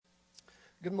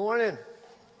Good morning.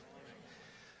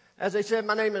 As I said,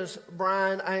 my name is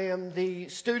Brian. I am the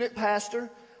student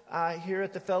pastor here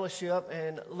at the fellowship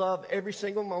and love every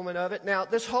single moment of it. Now,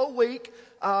 this whole week,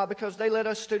 because they let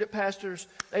us student pastors,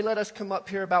 they let us come up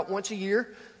here about once a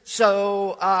year.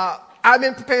 So I've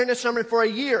been preparing this sermon for a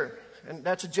year, and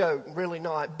that's a joke, really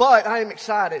not. But I am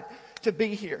excited to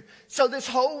be here. So this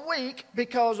whole week,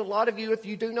 because a lot of you, if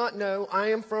you do not know,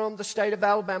 I am from the state of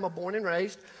Alabama, born and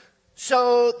raised.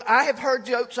 So I have heard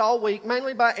jokes all week,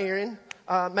 mainly by Aaron,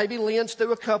 maybe Lynn's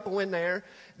threw a couple in there,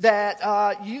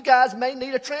 that you guys may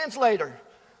need a translator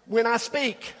when I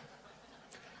speak.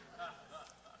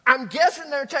 I'm guessing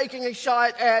they're taking a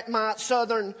shot at my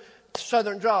southern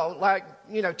drawl, like,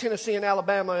 you know, Tennessee and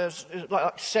Alabama is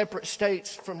like separate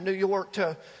states from New York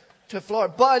to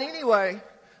Florida. But anyway,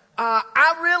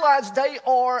 I realize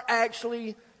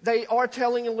they are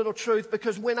telling a little truth,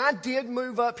 because when I did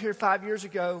move up here 5 years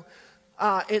ago,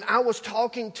 and I was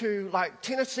talking to like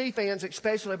Tennessee fans,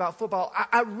 especially about football,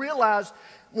 I realized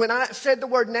when I said the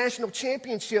word national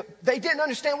championship, they didn't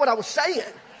understand what I was saying.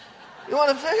 You know what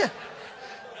I'm saying?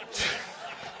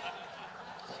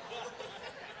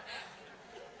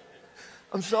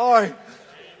 I'm sorry.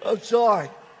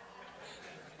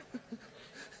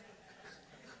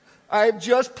 I'm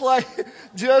just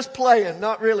playing,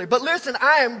 not really. But listen,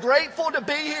 I am grateful to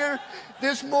be here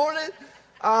this morning.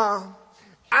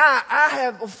 I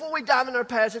have, before we dive into our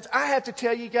passage, I have to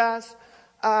tell you guys,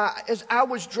 as I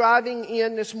was driving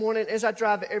in this morning, as I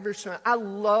drive every Sunday, I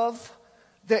love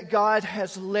that God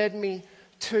has led me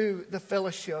to the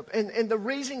fellowship. And the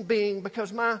reason being,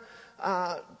 because my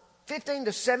 15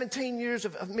 to 17 years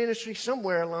of ministry,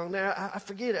 somewhere along there, I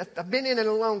forget, I've been in it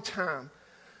a long time.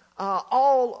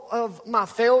 All of my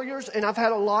failures, and I've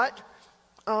had a lot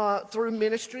through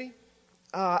ministry.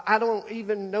 I don't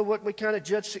even know what we kind of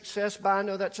judge success by. I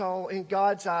know that's all in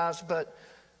God's eyes, but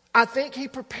I think He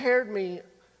prepared me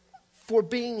for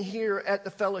being here at the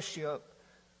fellowship.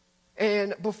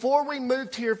 And before we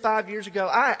moved here 5 years ago,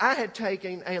 I had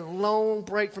taken a long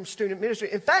break from student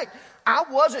ministry. In fact, I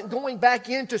wasn't going back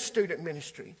into student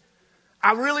ministry.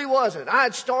 I really wasn't. I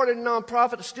had started a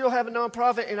nonprofit. I still have a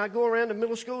nonprofit, and I go around to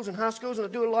middle schools and high schools, and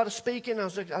I do a lot of speaking. I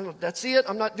was like, that's it.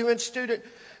 I'm not doing student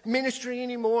ministry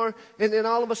anymore. And then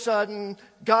all of a sudden,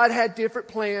 God had different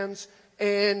plans,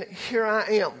 and here I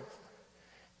am.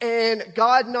 And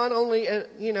God not only,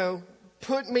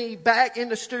 put me back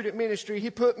into student ministry, He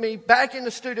put me back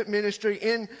into student ministry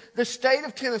in the state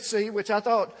of Tennessee, which I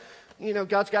thought,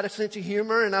 God's got a sense of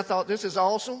humor, and I thought, this is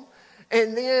awesome.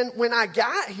 And then when I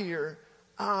got here,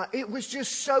 it was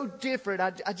just so different.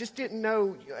 I just didn't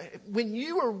know. When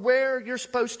you are where you're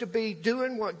supposed to be,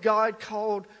 doing what God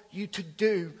called you to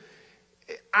do,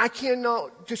 I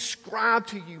cannot describe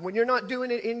to you. When you're not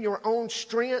doing it in your own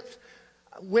strength,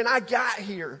 when I got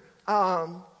here,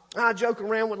 I joke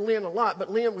around with Lynn a lot,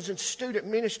 but Lynn was in student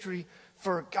ministry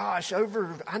for,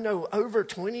 over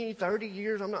 20, 30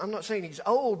 years. I'm not saying he's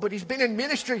old, but he's been in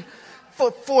ministry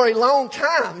for a long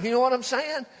time. You know what I'm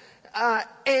saying?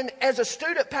 And as a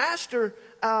student pastor,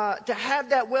 to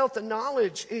have that wealth of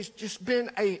knowledge has just been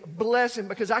a blessing,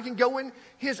 because I can go in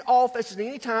his office at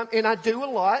any time, and I do a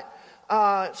lot.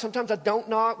 Sometimes I don't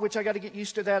knock, which I got to get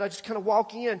used to that. I just kind of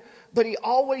walk in. But he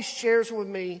always shares with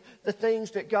me the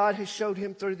things that God has showed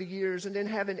him through the years. And then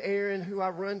having Aaron, who I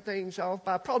run things off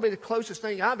by, probably the closest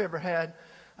thing I've ever had,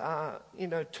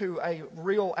 to a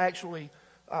real,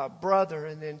 brother.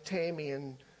 And then Tammy.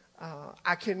 And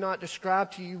I cannot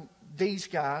describe to you these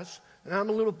guys. And I'm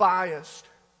a little biased.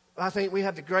 I think we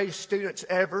have the greatest students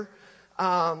ever.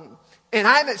 And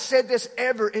I haven't said this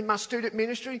ever in my student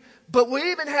ministry, but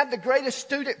we even have the greatest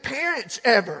student parents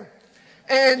ever.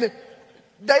 And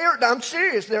I'm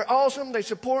serious, they're awesome. They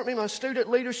support me, my student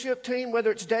leadership team,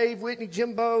 whether it's Dave, Whitney,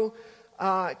 Jimbo,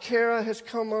 Kara has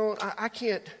come on. I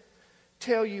can't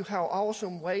tell you how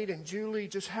awesome Wade and Julie,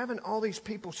 just having all these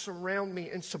people surround me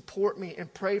and support me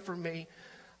and pray for me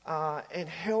and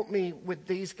help me with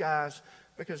these guys,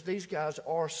 because these guys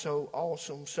are so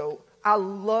awesome. So I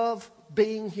love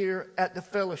being here at the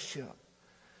fellowship.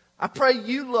 I pray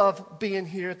you love being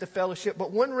here at the fellowship.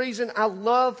 But one reason I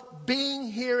love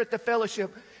being here at the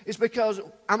fellowship is because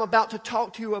I'm about to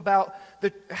talk to you about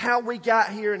how we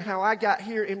got here and how I got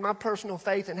here in my personal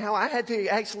faith, and how I had to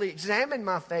actually examine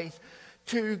my faith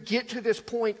to get to this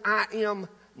point I am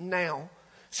now.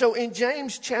 So in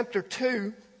James chapter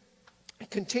 2,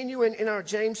 continuing in our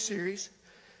James series,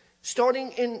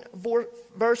 starting in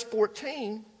verse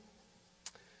 14,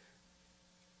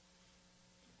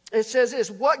 it says this: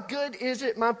 "What good is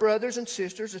it, my brothers and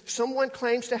sisters, if someone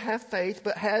claims to have faith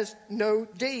but has no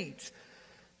deeds?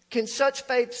 Can such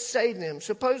faith save them?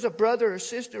 Suppose a brother or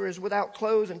sister is without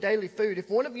clothes and daily food. If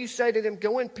one of you say to them,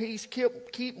 go in peace,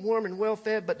 keep warm and well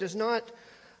fed, but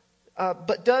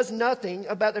does nothing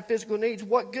about their physical needs,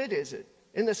 what good is it?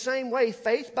 In the same way,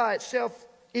 faith by itself,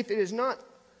 if it is not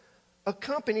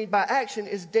accompanied by action,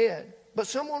 is dead. But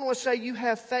someone will say, you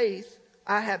have faith,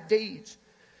 I have deeds.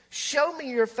 Show me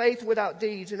your faith without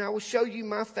deeds, and I will show you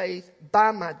my faith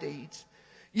by my deeds.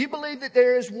 You believe that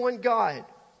there is one God.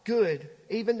 Good.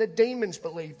 Even the demons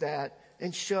believe that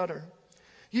and shudder.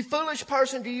 You foolish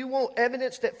person, do you want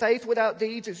evidence that faith without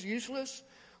deeds is useless?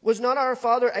 Was not our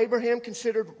father Abraham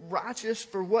considered righteous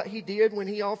for what he did when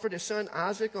he offered his son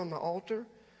Isaac on the altar?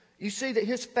 You see that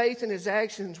his faith and his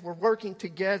actions were working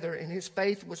together, and his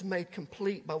faith was made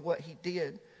complete by what he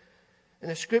did.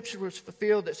 And the scripture was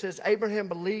fulfilled that says Abraham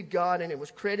believed God, and it was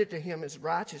credited to him as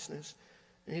righteousness,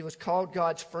 and he was called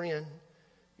God's friend.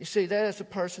 You see, that is a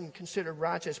person considered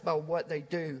righteous by what they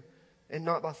do and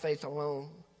not by faith alone.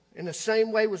 In the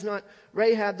same way was not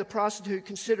Rahab the prostitute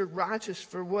considered righteous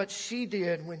for what she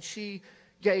did when she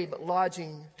gave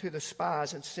lodging to the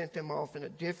spies and sent them off in a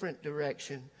different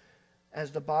direction. As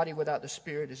the body without the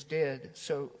spirit is dead,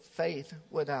 so faith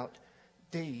without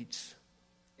deeds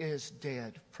is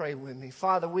dead. Pray with me.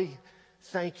 Father, we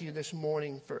thank you this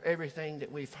morning for everything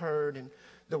that we've heard and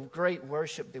the great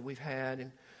worship that we've had.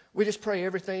 And we just pray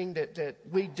everything that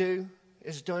we do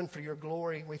is done for your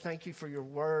glory. We thank you for your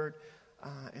word.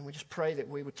 And we just pray that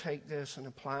we would take this and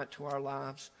apply it to our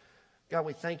lives. God,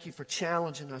 we thank you for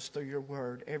challenging us through your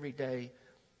word every day.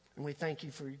 And we thank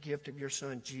you for your gift of your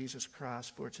son, Jesus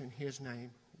Christ, for it's in his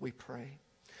name we pray.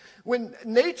 When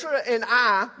Nitra and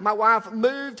I, my wife,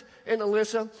 moved, and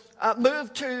Alyssa,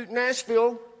 moved to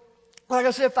Nashville, like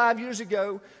I said 5 years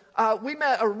ago, we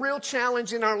met a real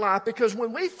challenge in our life because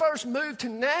when we first moved to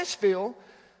Nashville,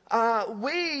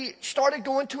 we started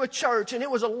going to a church, and it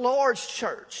was a large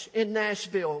church in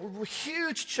Nashville, a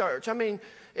huge church. I mean,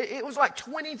 it was like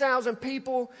 20,000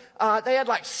 people. They had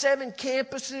like 7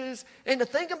 campuses. And the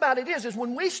thing about it is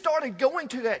when we started going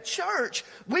to that church,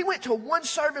 we went to one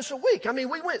service a week. I mean,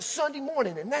 we went Sunday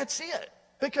morning, and that's it.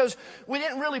 Because we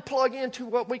didn't really plug into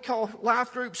what we call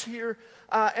life groups here.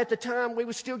 At the time, we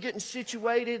were still getting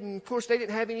situated. And, of course, they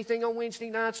didn't have anything on Wednesday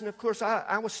nights. And, of course,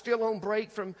 I was still on break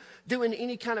from doing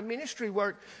any kind of ministry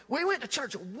work. We went to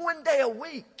church one day a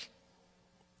week.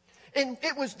 And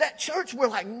it was that church where,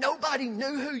 like, nobody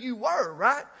knew who you were,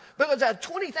 right? Because out of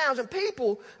 20,000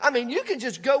 people, I mean, you can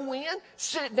just go in,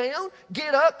 sit down,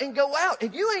 get up, and go out.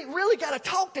 And you ain't really got to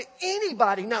talk to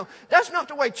anybody. Now, that's not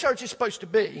the way church is supposed to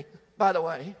be, by the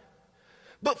way.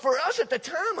 But for us at the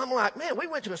time, I'm like, man, we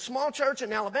went to a small church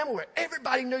in Alabama where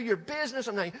everybody knew your business.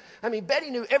 I mean,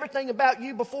 Betty knew everything about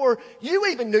you before you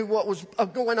even knew what was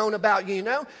going on about you, you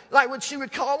know? Like when she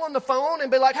would call on the phone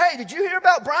and be like, hey, did you hear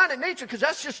about Brian and Nitra? Because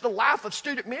that's just the life of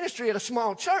student ministry at a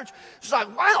small church. It's like,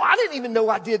 wow, I didn't even know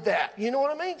I did that. You know what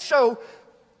I mean? So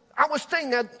I was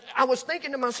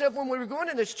thinking to myself when we were going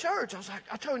to this church,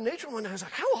 I told Nitra one day, I was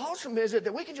like, how awesome is it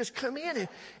that we can just come in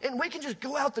and we can just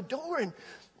go out the door and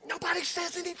nobody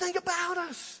says anything about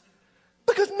us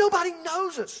because nobody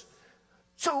knows us.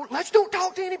 So let's don't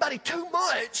talk to anybody too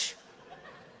much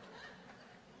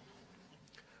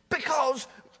because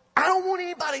I don't want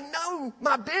anybody to know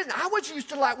my business. I was used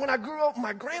to, like, when I grew up with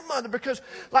my grandmother, because,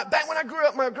 like, back when I grew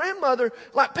up with my grandmother,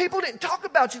 like, people didn't talk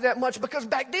about you that much because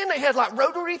back then they had, like,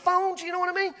 rotary phones, you know what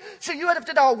I mean? So you had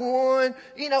to dial 1,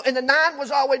 you know, and the 9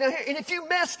 was all the way down here. And if you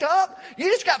messed up,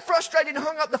 you just got frustrated and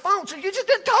hung up the phone. So you just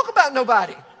didn't talk about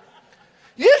nobody.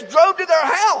 You just drove to their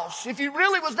house. If you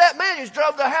really was that man, you just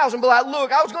drove to their house and be like,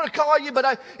 look, I was going to call you,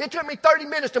 but it took me 30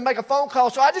 minutes to make a phone call,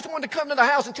 so I just wanted to come to the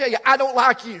house and tell you I don't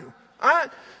like you. All right?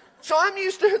 So I'm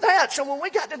used to that. So when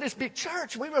we got to this big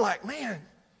church, we were like, man,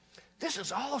 this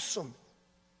is awesome.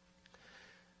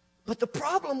 But the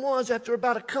problem was after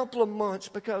about a couple of months,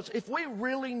 because if we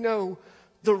really know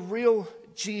the real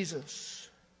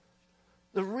Jesus,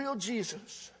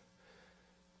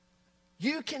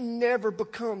 you can never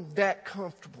become that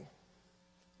comfortable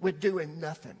with doing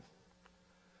nothing.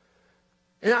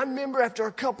 And I remember after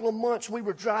a couple of months, we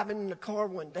were driving in the car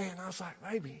one day, and I was like,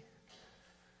 baby,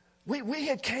 we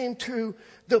had came to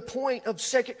the point of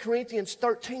 2 Corinthians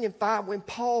 13:5 when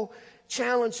Paul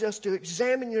challenged us to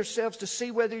examine yourselves to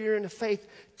see whether you're in the faith.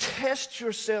 Test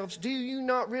yourselves. Do you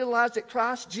not realize that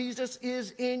Christ Jesus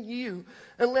is in you?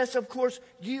 Unless, of course,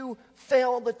 you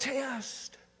fail the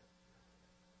test.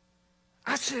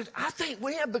 I said, I think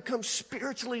we have become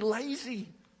spiritually lazy.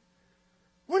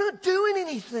 We're not doing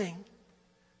anything.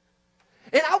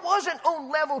 And I wasn't on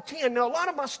level 10. Now, a lot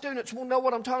of my students will know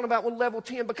what I'm talking about with level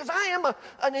 10 because I am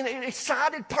an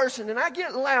excited person, and I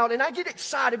get loud and I get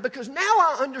excited because now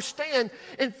I understand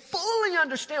and fully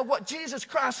understand what Jesus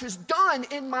Christ has done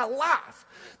in my life.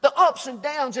 The ups and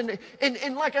downs, and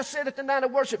like I said at the night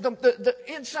of worship, the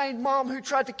insane mom who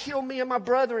tried to kill me and my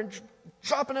brother and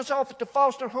dropping us off at the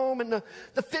foster home, and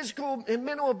the physical and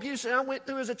mental abuse that I went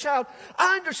through as a child.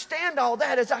 I understand all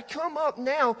that as I come up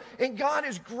now and God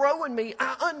is growing me.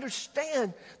 I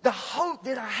understand the hope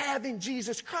that I have in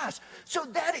Jesus Christ. So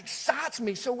that excites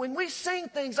me. So when we sing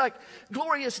things like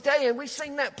Glorious Day and we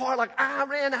sing that part like I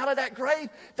ran out of that grave,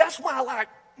 that's why I like,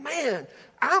 man,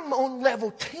 I'm on level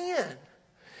 10.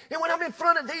 And when I'm in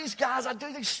front of these guys, I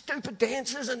do these stupid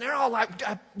dances and they're all like,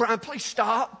 Brian, please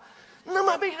stop. And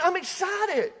I'm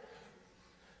excited.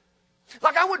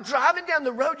 Like I was driving down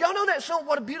the road. Y'all know that song,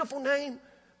 What a Beautiful Name?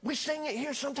 We sing it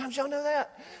here sometimes. Y'all know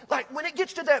that? Like when it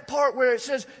gets to that part where it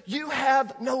says, you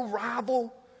have no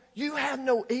rival, you have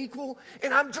no equal.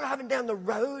 And I'm driving down the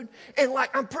road. And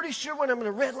like I'm pretty sure when I'm in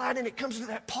a red light and it comes to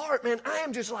that part, man, I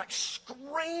am just like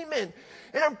screaming.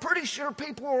 And I'm pretty sure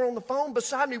people are on the phone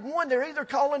beside me. One, they're either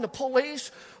calling the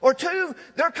police, or two,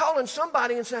 they're calling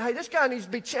somebody and saying, hey, this guy needs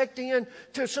to be checked in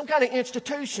to some kind of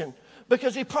institution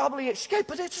because he probably escaped.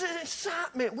 But it's an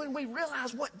excitement when we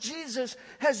realize what Jesus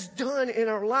has done in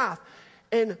our life.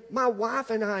 And my wife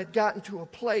and I had gotten to a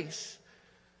place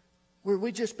where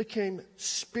we just became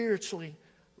spiritually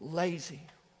lazy.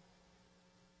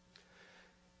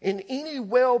 In any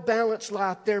well-balanced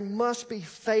life, there must be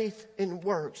faith in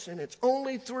works. And it's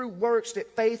only through works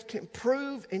that faith can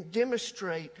prove and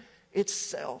demonstrate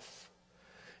itself.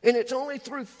 And it's only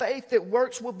through faith that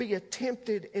works will be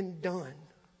attempted and done.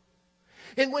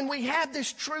 And when we have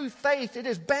this true faith, it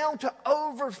is bound to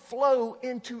overflow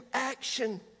into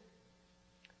action.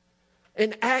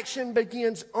 And action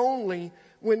begins only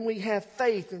when we have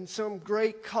faith in some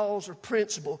great cause or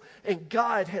principle. And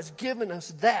God has given us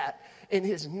that. And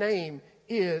his name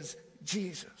is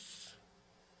Jesus.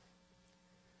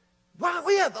 Wow,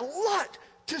 we have a lot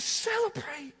to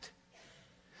celebrate.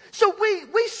 So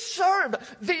we serve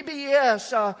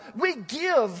VBS. We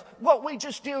give what we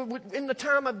just did in the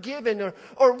time of giving.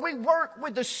 Or we work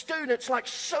with the students like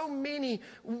so many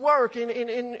work.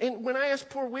 And when I ask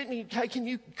poor Whitney, hey, can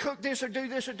you cook this or do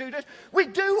this or do this? We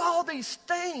do all these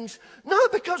things,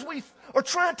 not because we are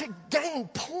trying to gain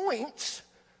points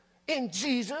in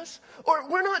Jesus, or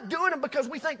we're not doing them because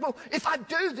we think, well, if I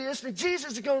do this, then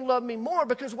Jesus is going to love me more.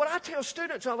 Because what I tell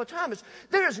students all the time is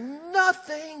there's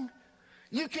nothing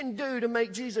you can do to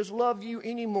make Jesus love you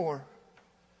anymore.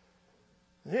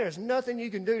 There's nothing you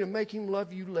can do to make him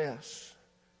love you less.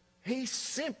 He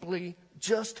simply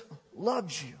just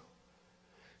loves you.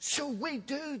 So we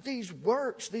do these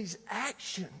works, these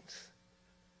actions,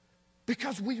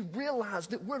 because we realize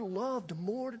that we're loved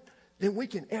more than we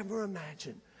can ever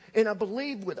imagine. And I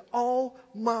believe with all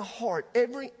my heart,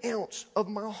 every ounce of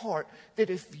my heart, that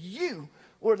if you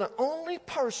were the only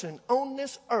person on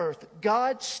this earth,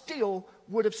 God still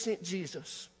would have sent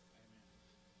Jesus.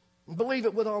 I believe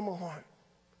it with all my heart.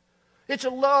 It's a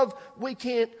love we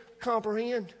can't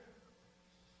comprehend.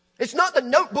 It's not the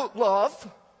Notebook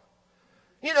love.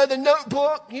 You know, the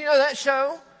Notebook, you know that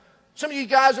show? Some of you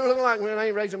guys are looking like, man, I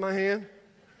ain't raising my hand.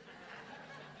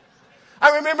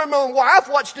 I remember my wife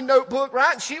watched The Notebook,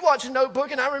 right? And she watched The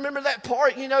Notebook, and I remember that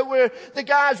part, you know, where the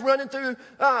guy's running through,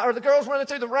 or the girl's running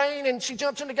through the rain, and she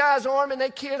jumps in the guy's arm, and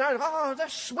they kid her. Oh,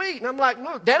 that's sweet. And I'm like,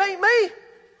 look, that ain't me.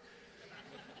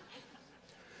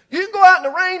 You can go out in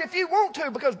the rain if you want to,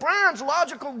 because Brian's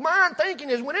logical mind thinking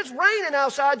is when it's raining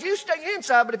outside, you stay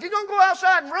inside. But if you're going to go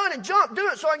outside and run and jump, do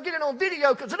it so I can get it on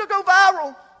video, because it'll go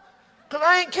viral, because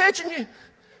I ain't catching you.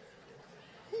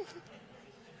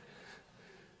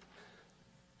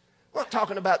 I'm not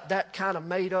talking about that kind of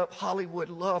made-up Hollywood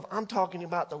love. I'm talking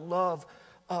about the love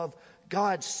of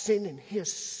God sending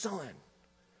his son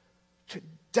to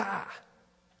die.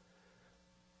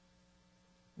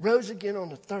 Rose again on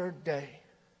the third day.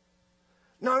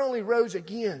 Not only rose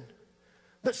again,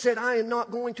 but said, I am not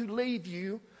going to leave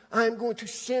you. I am going to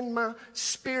send my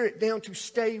spirit down to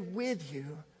stay with you.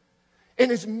 And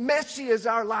as messy as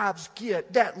our lives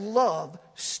get, that love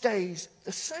stays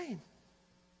the same.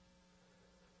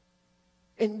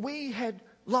 And we had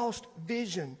lost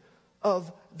vision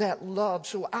of that love.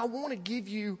 So I want to give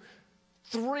you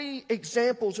 3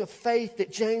 examples of faith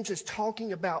that James is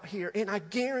talking about here. And I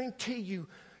guarantee you,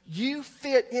 you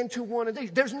fit into one of these.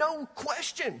 There's no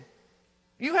question.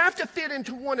 You have to fit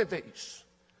into one of these.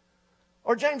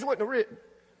 Or James wouldn't have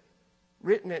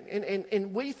written it.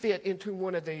 And we fit into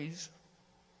one of these.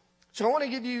 So I want to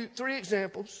give you 3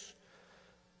 examples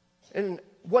and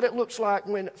what it looks like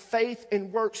when faith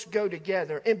and works go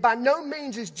together. And by no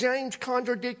means is James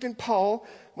contradicting Paul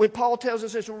when Paul tells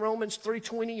us this in Romans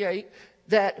 3:28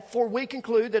 that for we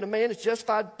conclude that a man is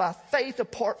justified by faith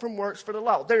apart from works for the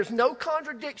law. There's no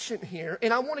contradiction here,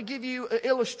 and I want to give you an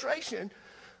illustration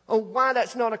on why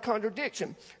that's not a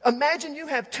contradiction. Imagine you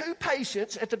have two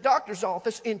patients at the doctor's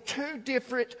office in two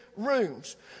different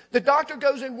rooms. The doctor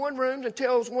goes in one room and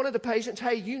tells one of the patients,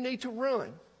 hey, you need to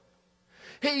run.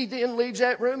 He then leaves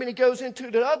that room and he goes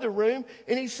into the other room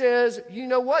and he says, you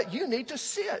know what? You need to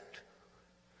sit.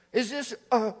 Is this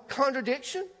a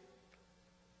contradiction?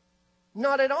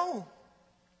 Not at all.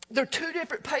 They're two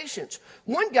different patients.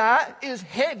 One guy is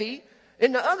heavy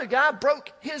and the other guy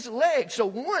broke his leg. So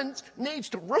one needs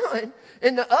to run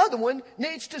and the other one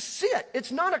needs to sit.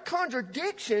 It's not a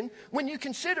contradiction when you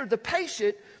consider the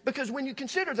patient, because when you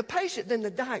consider the patient, then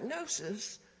the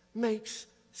diagnosis makes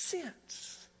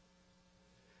sense.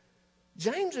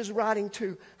 James is writing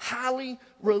to highly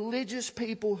religious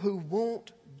people who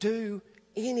won't do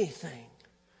anything.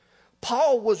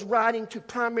 Paul was writing to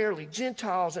primarily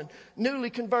Gentiles and newly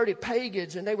converted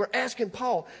pagans, and they were asking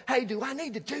Paul, hey, do I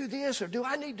need to do this or do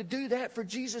I need to do that for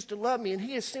Jesus to love me? And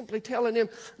he is simply telling them,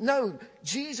 no,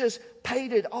 Jesus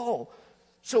paid it all.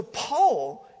 So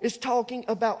Paul is talking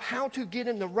about how to get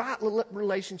in the right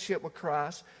relationship with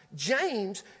Christ.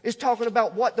 James is talking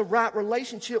about what the right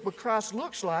relationship with Christ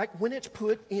looks like when it's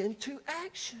put into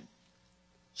action.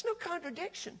 There's no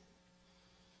contradiction.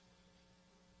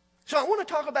 So I want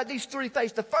to talk about these three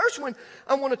faiths. The first one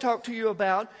I want to talk to you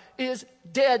about is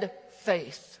dead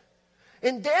faith.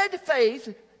 And dead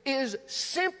faith is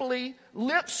simply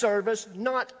lip service,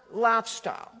 not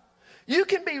lifestyle. You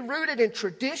can be rooted in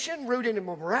tradition, rooted in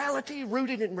morality,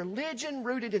 rooted in religion,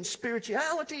 rooted in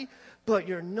spirituality, but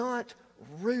you're not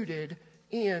rooted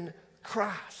in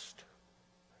Christ.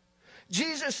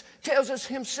 Jesus tells us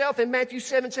himself in Matthew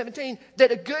 7:17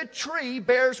 that a good tree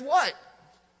bears what?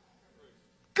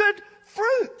 Good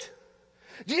fruit.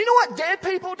 Do you know what dead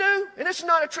people do? And this is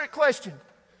not a trick question.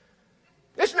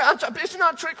 It's not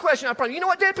a trick question, I promise. You know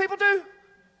what dead people do?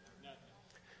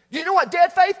 Do you know what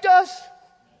dead faith does?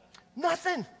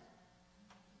 Nothing. And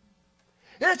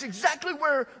that's exactly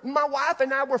where my wife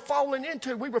and I were falling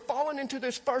into. We were falling into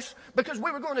this first, because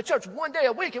we were going to church one day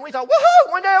a week, and we thought,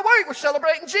 woohoo, one day a week, we're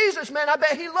celebrating Jesus, man. I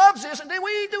bet he loves this, and then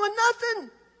we ain't doing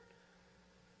nothing.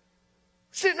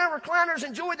 Sitting in our recliners,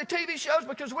 enjoy the TV shows,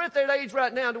 because we're at that age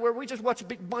right now to where we just watch a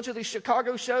big bunch of these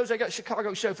Chicago shows. They got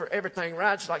Chicago show for everything,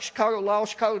 right? It's like Chicago Law,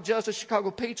 Chicago Justice,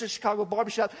 Chicago Pizza, Chicago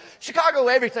Barbershop, Chicago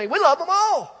everything. We love them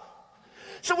all.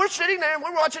 So we're sitting there and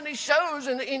we're watching these shows,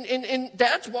 and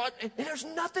that's what, and there's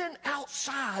nothing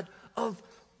outside of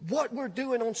what we're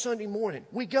doing on Sunday morning.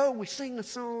 We go, we sing the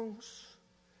songs.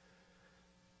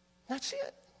 That's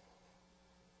it.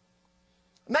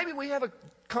 Maybe we have a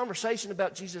conversation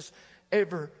about Jesus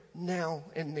every now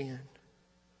and then.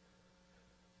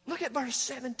 Look at verse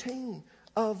 17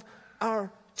 of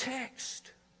our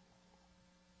text.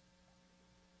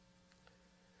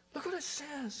 Look what it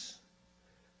says.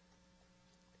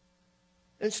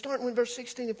 And starting with verse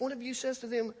 16, if one of you says to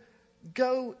them,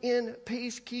 go in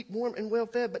peace, keep warm and well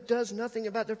fed, but does nothing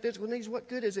about their physical needs, what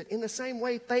good is it? In the same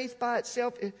way, faith by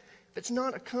itself, if it's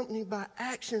not accompanied by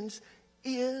actions,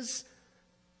 is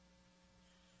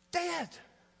dead.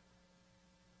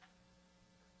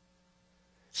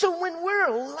 So when we're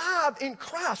alive in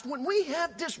Christ, when we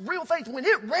have this real faith, when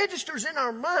it registers in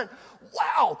our mind,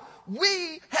 wow,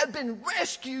 we have been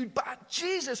rescued by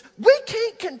Jesus, we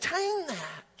can't contain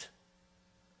that.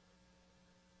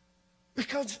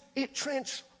 Because it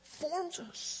transforms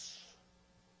us.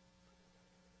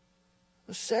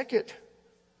 The second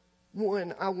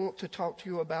one I want to talk to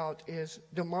you about is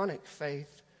demonic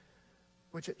faith,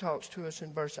 which it talks to us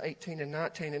in verse 18 and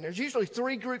 19. And there's usually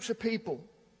three groups of people.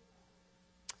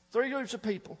 Three groups of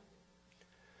people.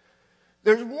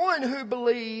 There's one who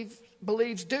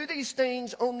believes do these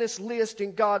things on this list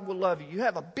and God will love you. You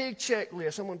have a big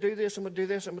checklist. I'm going to do this, I'm going to do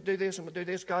this, I'm going to do this, I'm going to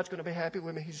do this. God's going to be happy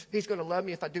with me. He's going to love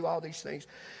me if I do all these things.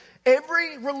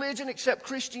 Every religion except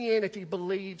Christianity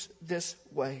believes this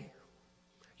way.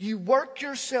 You work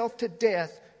yourself to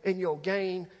death and you'll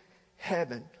gain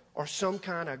heaven or some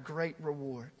kind of great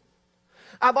reward.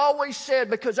 I've always said,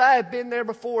 because I have been there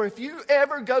before, if you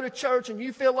ever go to church and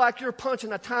you feel like you're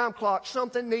punching a time clock,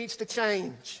 something needs to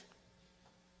change.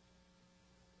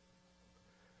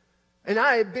 And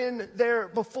I had been there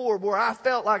before where I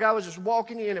felt like I was just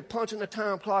walking in and punching the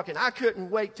time clock, and I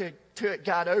couldn't wait till it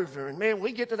got over. And man,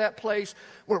 we get to that place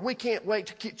where we can't wait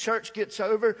till church gets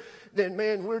over, then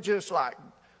man, we're just like,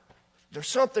 there's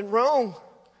something wrong.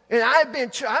 And I've been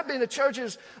to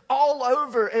churches all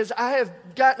over as I have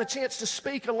gotten a chance to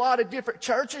speak a lot of different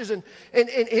churches. And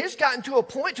it's gotten to a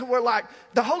point to where like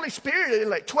the Holy Spirit is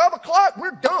like 12 o'clock,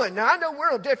 we're done. Now I know we're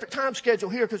on a different time schedule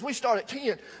here because we start at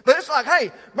 10. But it's like,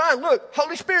 hey, Brian, look,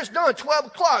 Holy Spirit's done 12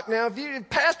 o'clock. Now if you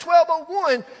pass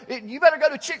 12:01, you better go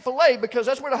to Chick-fil-A because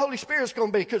that's where the Holy Spirit's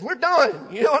going to be because we're done.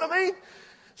 You know what I mean?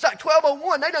 It's like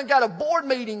 12:01, they done got a board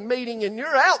meeting and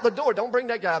you're out the door. Don't bring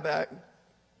that guy back.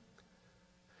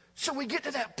 So we get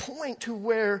to that point to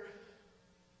where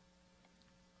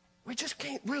we just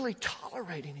can't really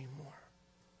tolerate anymore.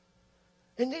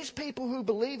 And these people who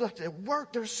believe like they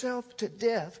work themselves to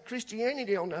death.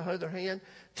 Christianity, on the other hand,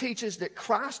 teaches that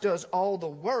Christ does all the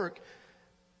work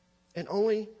and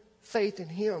only faith in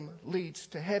him leads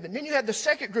to heaven. Then you have the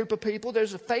second group of people.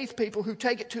 There's the faith people who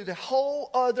take it to the whole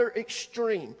other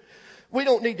extreme. We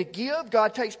don't need to give.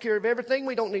 God takes care of everything.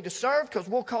 We don't need to serve because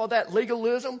we'll call that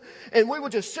legalism. And we will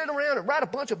just sit around and write a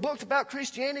bunch of books about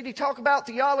Christianity, talk about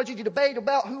theology, debate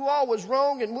about who all was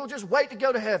wrong, and we'll just wait to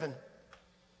go to heaven.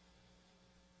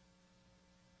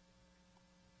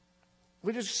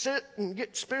 We just sit and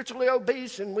get spiritually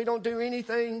obese and we don't do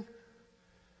anything.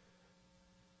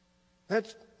 Then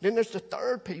there's the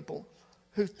third people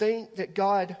who think that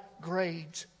God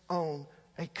grades on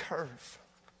a curve.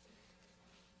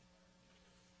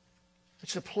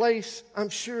 It's a place I'm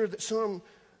sure that some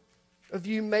of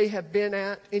you may have been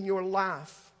at in your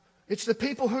life. It's the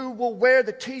people who will wear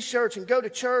the t-shirts and go to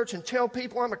church and tell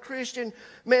people I'm a Christian.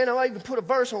 Man, I'll even put a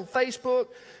verse on Facebook.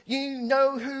 You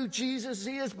know who Jesus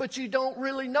is, but you don't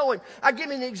really know him. I'll give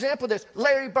you an example of this.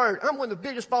 Larry Bird. I'm one of the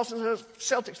biggest Boston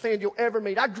Celtics fans you'll ever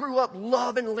meet. I grew up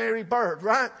loving Larry Bird,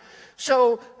 right?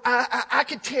 So I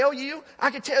could tell you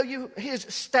his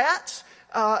stats.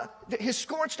 His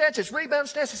scoring stats, his rebound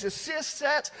stats, his assist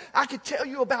stats. I could tell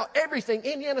you about everything.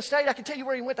 Indiana State, I could tell you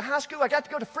where he went to high school. I got to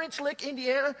go to French Lick,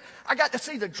 Indiana. I got to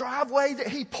see the driveway that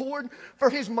he poured for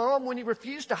his mom when he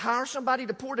refused to hire somebody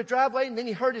to pour the driveway, and then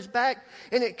he hurt his back,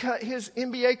 and it cut his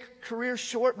NBA career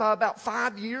short by about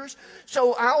 5 years.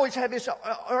 So I always have this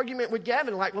argument with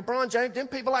Gavin, like LeBron James. Them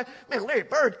people like, man, Larry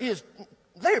Bird's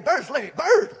Larry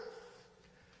Bird.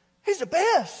 He's the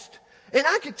best. And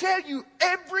I could tell you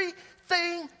everything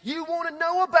you want to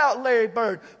know about Larry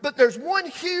Bird. But there's one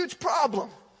huge problem.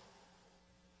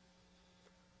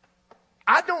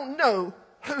 I don't know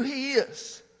who he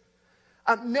is.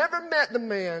 I've never met the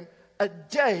man a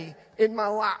day in my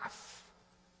life.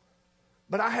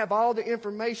 But I have all the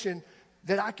information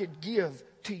that I could give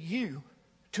to you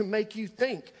to make you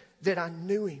think that I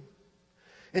knew him.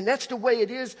 And that's the way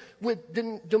it is with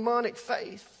demonic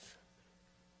faith.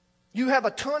 You have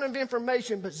a ton of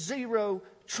information, but zero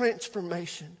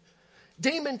transformation.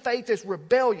 Demon faith is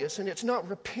rebellious and it's not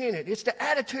repentant. It's the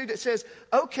attitude that says,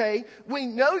 okay, we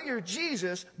know you're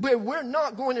Jesus, but we're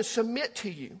not going to submit to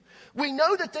you. We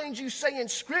know the things you say in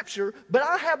Scripture, but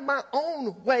I have my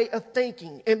own way of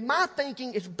thinking. And my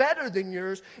thinking is better than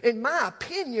yours, and my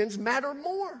opinions matter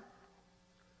more.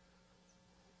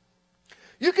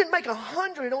 You can make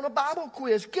 100 on a Bible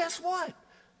quiz. Guess what?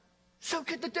 So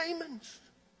could the demons.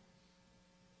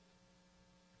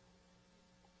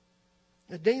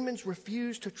 The demons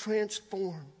refuse to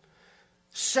transform.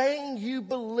 Saying you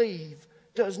believe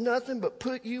does nothing but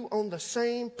put you on the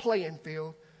same playing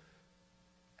field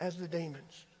as the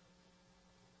demons.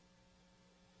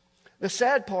 The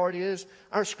sad part is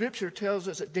our Scripture tells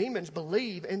us that demons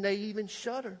believe and they even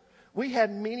shudder. We have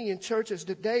many in churches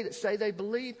today that say they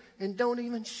believe and don't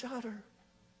even shudder.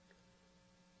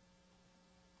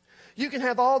 You can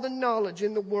have all the knowledge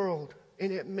in the world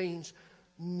and it means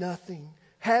nothing.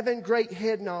 Having great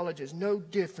head knowledge is no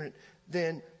different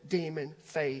than demon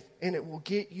faith, and it will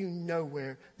get you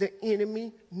nowhere. The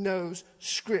enemy knows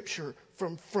Scripture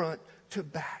from front to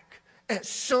back. At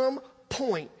some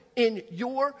point in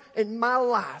your and my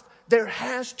life, there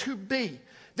has to be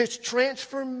this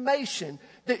transformation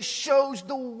that shows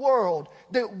the world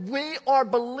that we are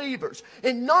believers.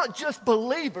 And not just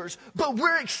believers, but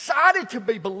we're excited to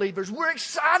be believers. We're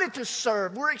excited to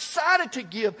serve. We're excited to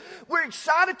give. We're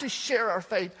excited to share our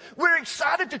faith. We're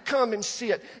excited to come and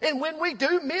sit. And when we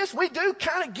do miss, we do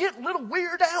kind of get a little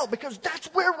weirded out because that's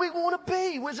where we want to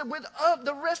be with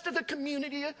the rest of the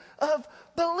community of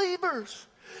believers.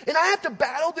 And I have to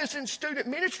battle this in student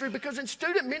ministry because in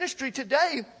student ministry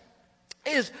today,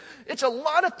 it's a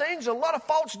lot of things, a lot of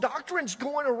false doctrines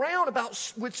going around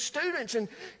with students. And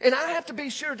I have to be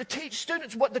sure to teach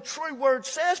students what the true word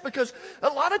says because a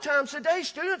lot of times today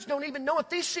students don't even know if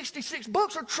these 66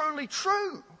 books are truly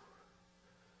true.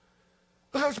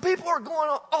 Because people are going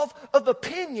off of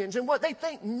opinions, and what they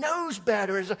think knows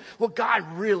better is, well, God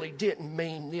really didn't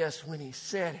mean this when he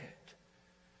said it.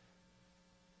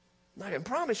 I can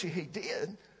promise you he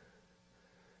did.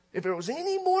 If there was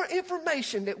any more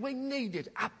information that we needed,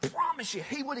 I promise you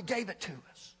he would have gave it to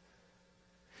us.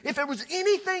 If there was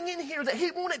anything in here that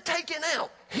he wanted taken out,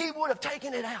 he would have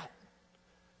taken it out.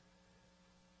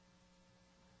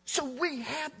 So we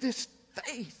have this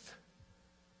faith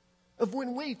of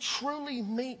when we truly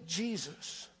meet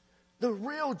Jesus, the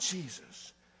real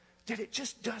Jesus, that it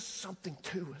just does something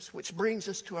to us, which brings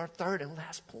us to our third and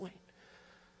last point.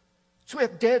 So we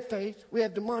have dead faith, we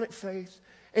have demonic faith,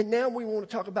 and now we want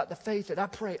to talk about the faith that I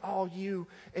pray all you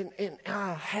and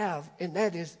I have, and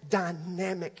that is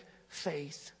dynamic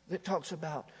faith that talks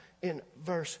about in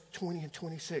verse 20 and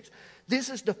 26. This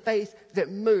is the faith that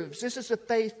moves. This is the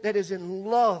faith that is in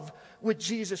love with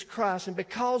Jesus Christ. And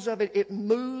because of it, it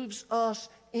moves us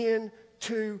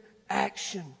into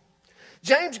action.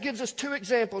 James gives us two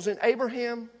examples in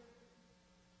Abraham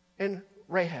and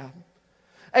Rahab.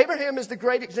 Abraham is the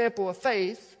great example of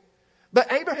faith,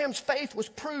 but Abraham's faith was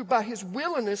proved by his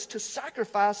willingness to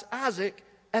sacrifice Isaac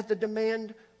at the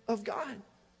demand of God.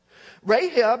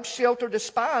 Rahab sheltered the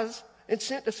spies and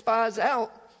sent the spies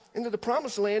out into the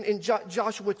promised land in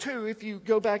Joshua 2. If you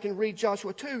go back and read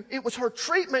Joshua 2, it was her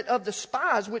treatment of the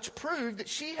spies which proved that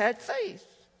she had faith.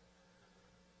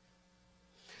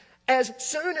 As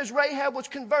soon as Rahab was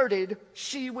converted,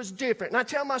 she was different. And I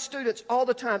tell my students all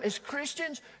the time, as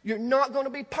Christians, you're not going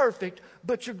to be perfect,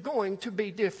 but you're going to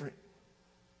be different.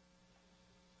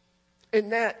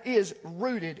 And that is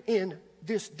rooted in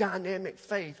this dynamic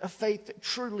faith, a faith that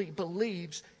truly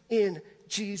believes in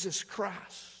Jesus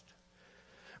Christ.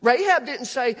 Rahab didn't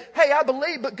say, hey, I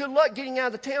believe, but good luck getting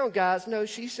out of the town, guys. No,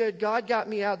 she said, God got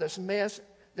me out of this mess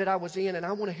that I was in, and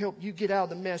I want to help you get out of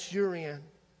the mess you're in.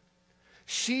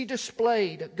 She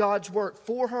displayed God's work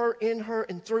for her, in her,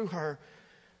 and through her.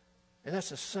 And that's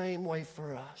the same way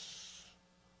for us.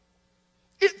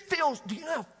 It feels, do you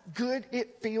know how good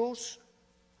it feels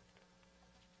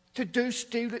to do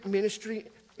student ministry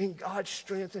in God's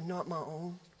strength and not my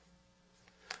own?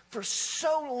 For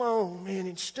so long, man,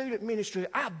 in student ministry,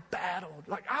 I battled.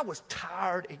 Like, I was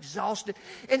tired, exhausted.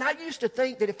 And I used to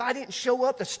think that if I didn't show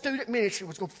up, the student ministry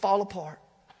was going to fall apart.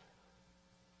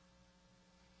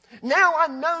 Now I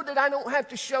know that I don't have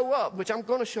to show up, which I'm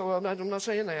going to show up. I'm not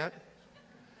saying that.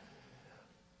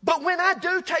 But when I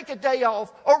do take a day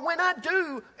off, or when I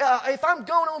do, if I'm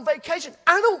going on vacation,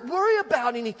 I don't worry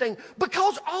about anything,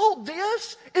 because all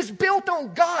this is built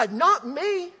on God, not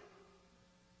me.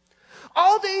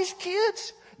 All these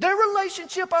kids, their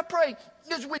relationship, I pray,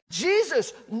 is with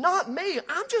Jesus, not me.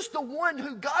 I'm just the one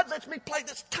who God lets me play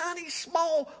this tiny,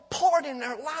 small part in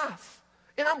their life.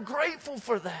 And I'm grateful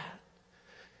for that.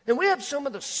 And we have some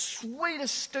of the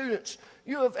sweetest students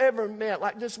you have ever met.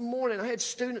 Like this morning, I had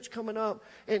students coming up,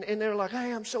 and they're like,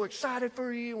 hey, I'm so excited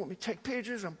for you. Want me to take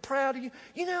pictures? I'm proud of you.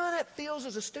 You know how that feels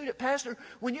as a student pastor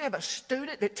when you have a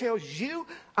student that tells you,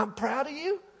 I'm proud of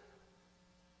you?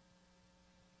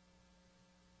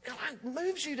 It like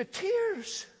moves you to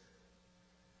tears.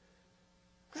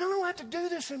 I don't have to do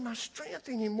this in my strength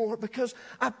anymore, because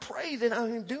I pray that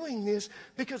I'm doing this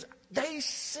because they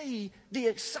see the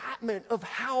excitement of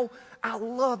how I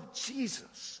love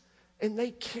Jesus. And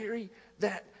they carry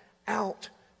that out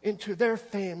into their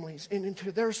families and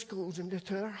into their schools and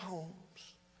into their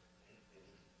homes.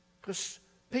 Because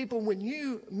people, when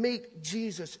you meet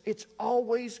Jesus, it's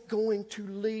always going to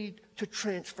lead to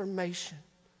transformation.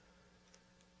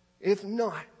 If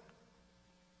not,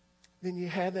 then you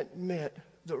haven't met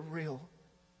the real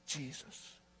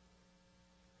Jesus.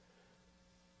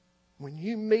 When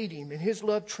you meet him and his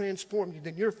love transforms you,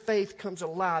 then your faith comes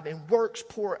alive and works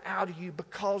pour out of you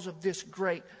because of this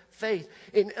great faith.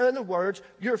 In other words,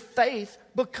 your faith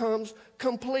becomes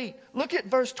complete. Look at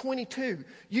verse 22.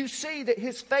 You see that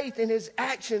his faith and his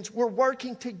actions were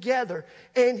working together,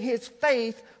 and his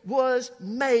faith was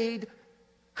made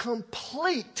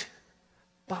complete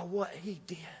by what he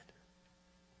did.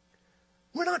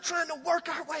 We're not trying to work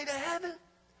our way to heaven.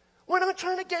 We're not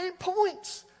trying to gain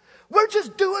points. We're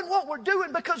just doing what we're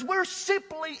doing because we're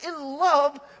simply in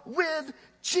love with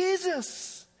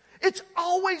Jesus. It's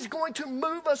always going to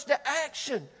move us to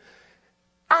action.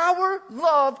 Our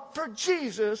love for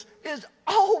Jesus is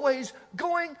always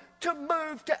going to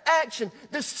move to action.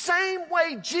 The same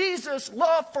way Jesus'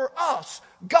 love for us,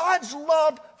 God's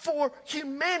love for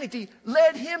humanity,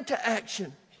 led him to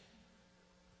action.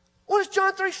 What does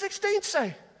John 3:16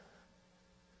 say?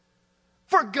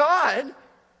 For God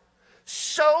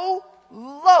so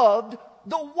loved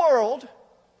the world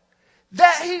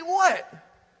that he what?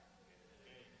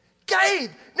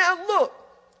 gave. Now look,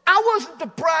 I wasn't the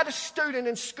brightest student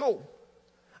in school.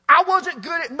 I wasn't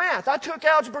good at math. I took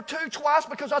Algebra 2 twice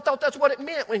because I thought that's what it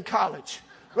meant in college,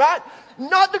 right?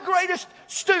 Not the greatest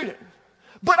student.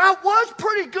 But I was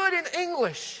pretty good in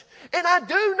English. And I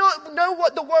do not know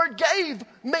what the word gave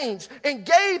means. And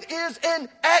gave is an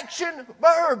action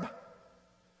verb.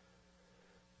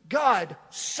 God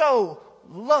so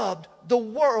loved the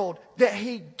world that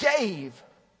He gave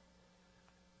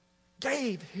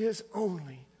His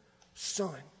only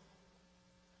Son.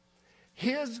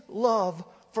 His love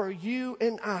for you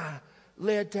and I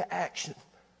led to action.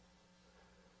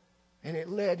 And it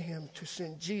led Him to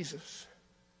send Jesus.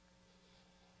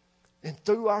 And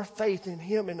through our faith in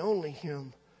Him and only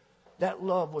Him, that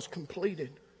love was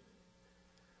completed.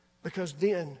 Because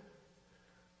then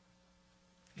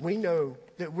we know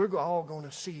that we're all going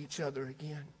to see each other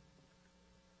again.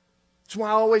 That's why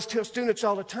I always tell students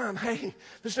all the time, hey,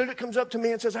 the student comes up to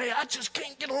me and says, hey, I just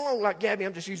can't get along like Gabby.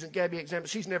 I'm just using Gabby example.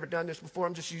 She's never done this before.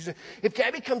 I'm just using. If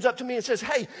Gabby comes up to me and says,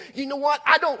 hey, you know what?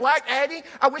 I don't like Addie.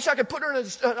 I wish I could put her in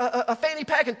a fanny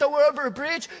pack and throw her over a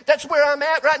bridge. That's where I'm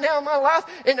at right now in my life.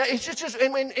 And it's just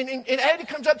and when Addie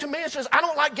comes up to me and says, I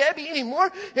don't like Gabby anymore.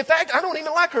 In fact, I don't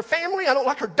even like her family. I don't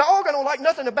like her dog. I don't like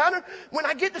nothing about her. When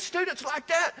I get to students like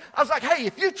that, I was like, hey,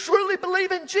 if you truly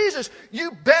believe in Jesus,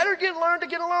 you better learn to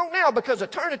get along now, because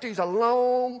eternity's a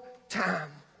long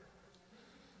time.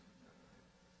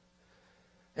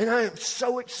 And I am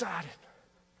so excited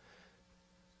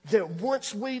that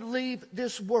once we leave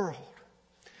this world,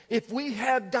 if we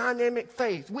have dynamic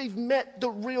faith, we've met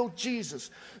the real Jesus,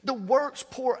 the works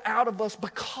pour out of us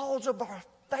because of our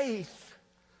faith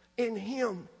in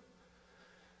Him.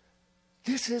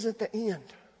 This isn't the end.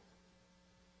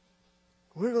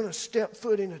 We're going to step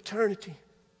foot in eternity.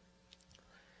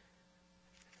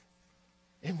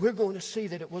 And we're going to see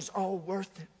that it was all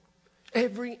worth it.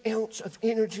 Every ounce of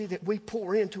energy that we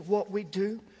pour into what we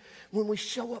do, when we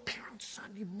show up here on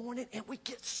Sunday morning and we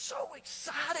get so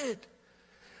excited.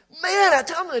 Man, I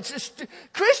tell them, it's just,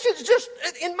 Christians just,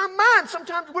 in my mind,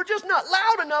 sometimes we're just not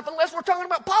loud enough unless we're talking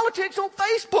about politics on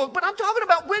Facebook. But I'm talking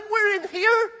about when we're in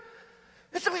here.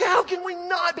 It's like, how can we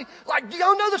not be, like, do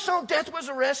y'all know the song Death Was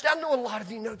Arrested? I know a lot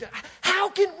of you know that. How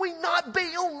can we not be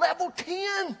on level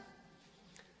 10?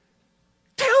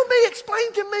 Tell me,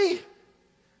 explain to me.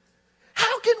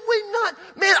 How can we not?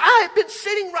 Man, I have been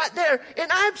sitting right there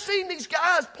and I've seen these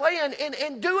guys playing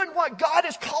and doing what God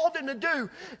has called them to do.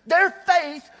 Their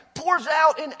faith pours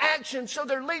out in action, so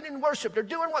they're leading worship. They're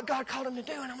doing what God called them to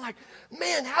do. And I'm like,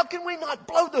 man, how can we not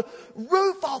blow the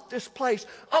roof off this place?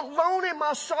 Alone in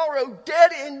my sorrow,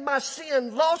 dead in my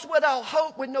sin, lost without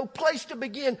hope, with no place to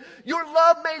begin. Your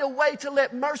love made a way to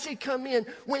let mercy come in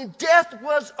when death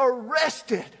was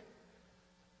arrested.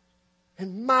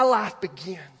 And my life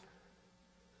began.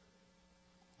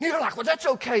 You're like, well, that's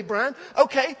okay, Brian.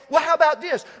 Okay, well, how about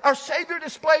this? Our Savior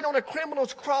displayed on a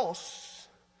criminal's cross.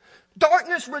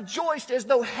 Darkness rejoiced as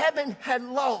though heaven had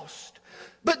lost.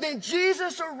 But then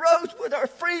Jesus arose with our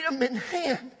freedom in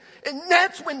hand. And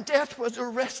that's when death was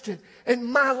arrested and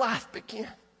my life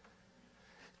began.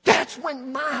 That's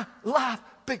when my life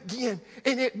began.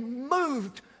 And it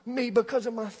moved me because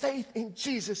of my faith in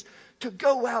Jesus to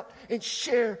go out and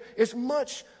share as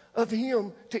much of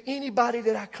Him to anybody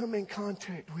that I come in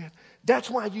contact with. That's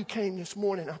why you came this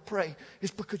morning, I pray,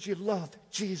 is because you love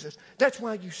Jesus. That's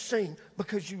why you sing,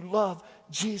 because you love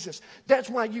Jesus. That's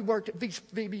why you worked at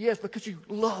VBS, because you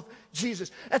love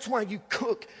Jesus. That's why you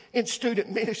cook in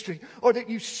student ministry, or that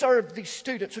you serve these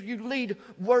students, or you lead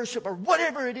worship, or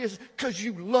whatever it is, because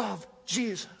you love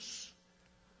Jesus.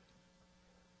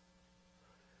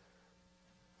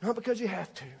 Not because you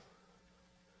have to,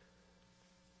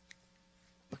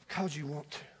 but because you want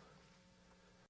to.